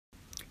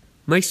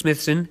Mike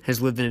Smithson has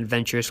lived an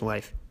adventurous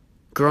life.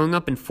 Growing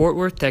up in Fort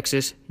Worth,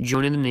 Texas,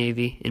 joining the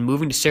Navy, and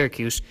moving to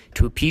Syracuse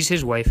to appease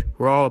his wife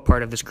were all a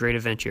part of this great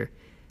adventure.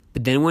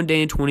 But then one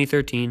day in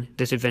 2013,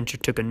 this adventure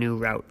took a new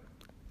route.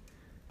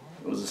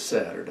 It was a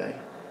Saturday,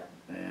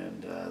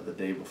 and the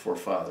day before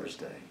Father's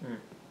Day.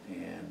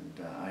 And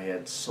I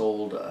had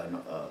sold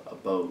a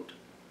boat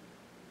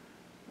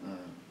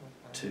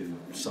to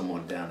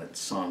someone down at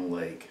Song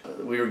Lake.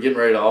 We were getting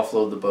ready to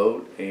offload the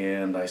boat,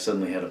 and I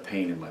suddenly had a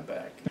pain in my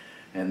back.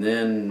 And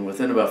then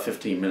within about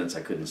 15 minutes,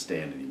 I couldn't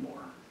stand anymore.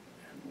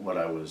 What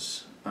I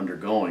was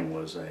undergoing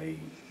was a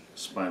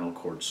spinal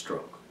cord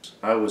stroke.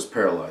 I was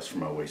paralyzed from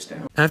my waist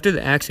down. After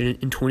the accident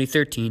in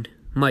 2013,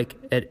 Mike,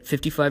 at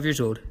 55 years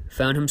old,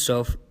 found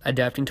himself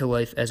adapting to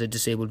life as a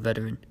disabled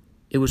veteran.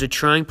 It was a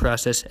trying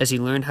process as he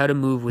learned how to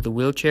move with a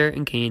wheelchair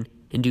and cane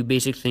and do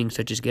basic things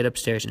such as get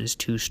upstairs in his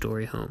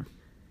two-story home.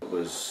 It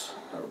was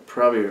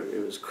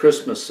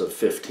Christmas of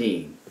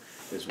 15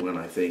 is when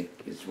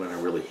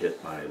I really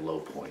hit my low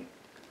point,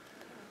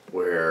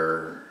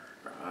 where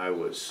I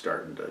was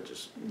starting to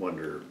just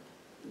wonder,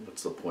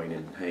 what's the point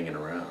in hanging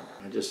around?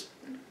 I just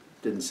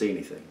didn't see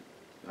anything.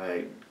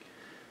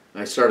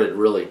 I started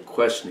really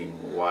questioning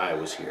why I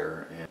was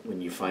here. And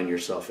when you find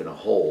yourself in a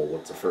hole,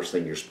 what's the first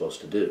thing you're supposed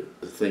to do?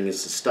 The thing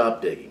is to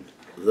stop digging.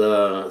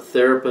 The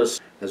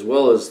therapist, as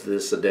well as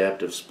this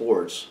adaptive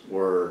sports,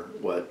 were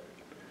what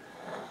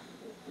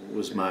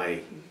was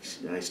I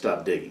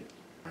stopped digging.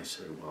 I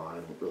said, well, I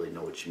don't really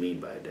know what you mean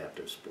by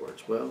adaptive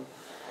sports. Well,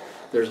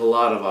 there's a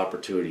lot of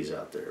opportunities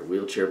out there,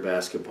 wheelchair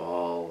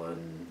basketball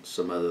and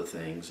some other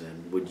things,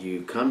 and would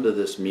you come to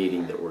this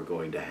meeting that we're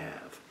going to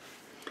have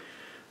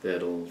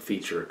that'll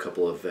feature a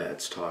couple of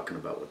vets talking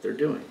about what they're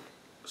doing?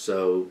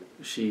 So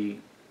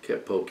she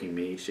kept poking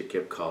me, she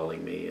kept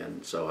calling me,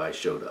 and so I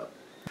showed up.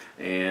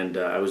 And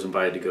I was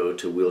invited to go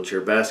to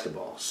wheelchair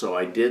basketball. So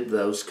I did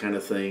those kind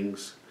of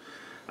things.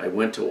 I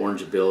went to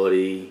Orange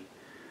Ability.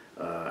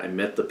 I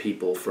met the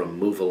people from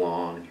Move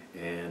Along,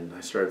 and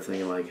I started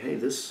thinking like, hey,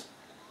 this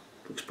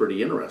looks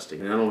pretty interesting.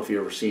 And I don't know if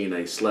you've ever seen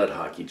a sled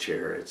hockey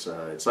chair. It's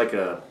like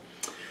a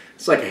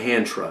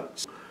hand truck.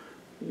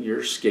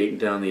 You're skating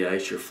down the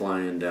ice, you're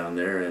flying down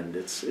there, and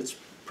it's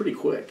pretty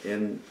quick,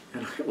 and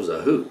it was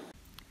a hoot.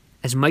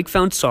 As Mike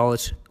found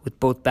solace with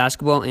both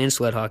basketball and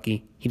sled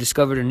hockey, he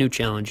discovered a new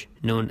challenge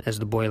known as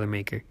the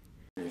Boilermaker.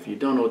 If you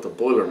don't know what the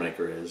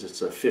Boilermaker is,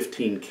 it's a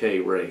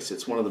 15K race.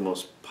 It's one of the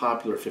most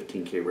popular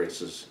 15K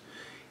races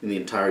in the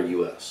entire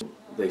U.S.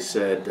 They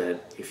said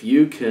that if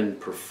you can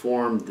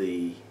perform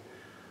the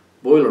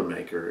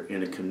Boilermaker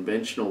in a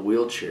conventional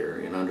wheelchair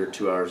in under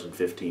 2 hours and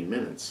 15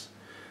 minutes,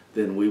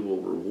 then we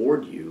will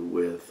reward you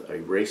with a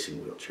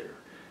racing wheelchair.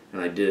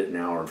 And I did it in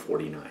an hour and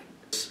 49.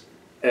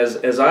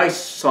 As I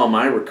saw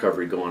my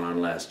recovery going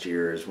on last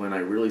year is when I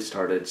really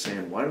started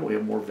saying, why don't we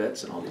have more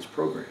vets in all these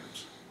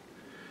programs?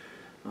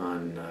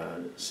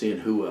 On seeing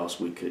who else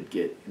we could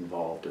get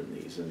involved in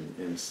these,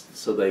 and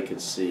so they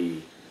could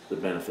see the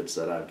benefits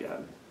that I've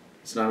gotten.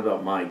 It's not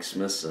about Mike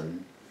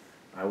Smithson.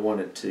 I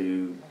want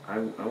to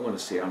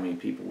see how many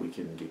people we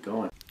can get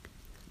going.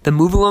 The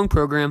Move Along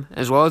program,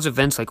 as well as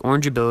events like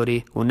Orange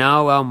Ability, will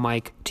now allow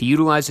Mike to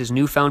utilize his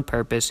newfound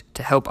purpose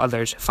to help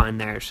others find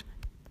theirs.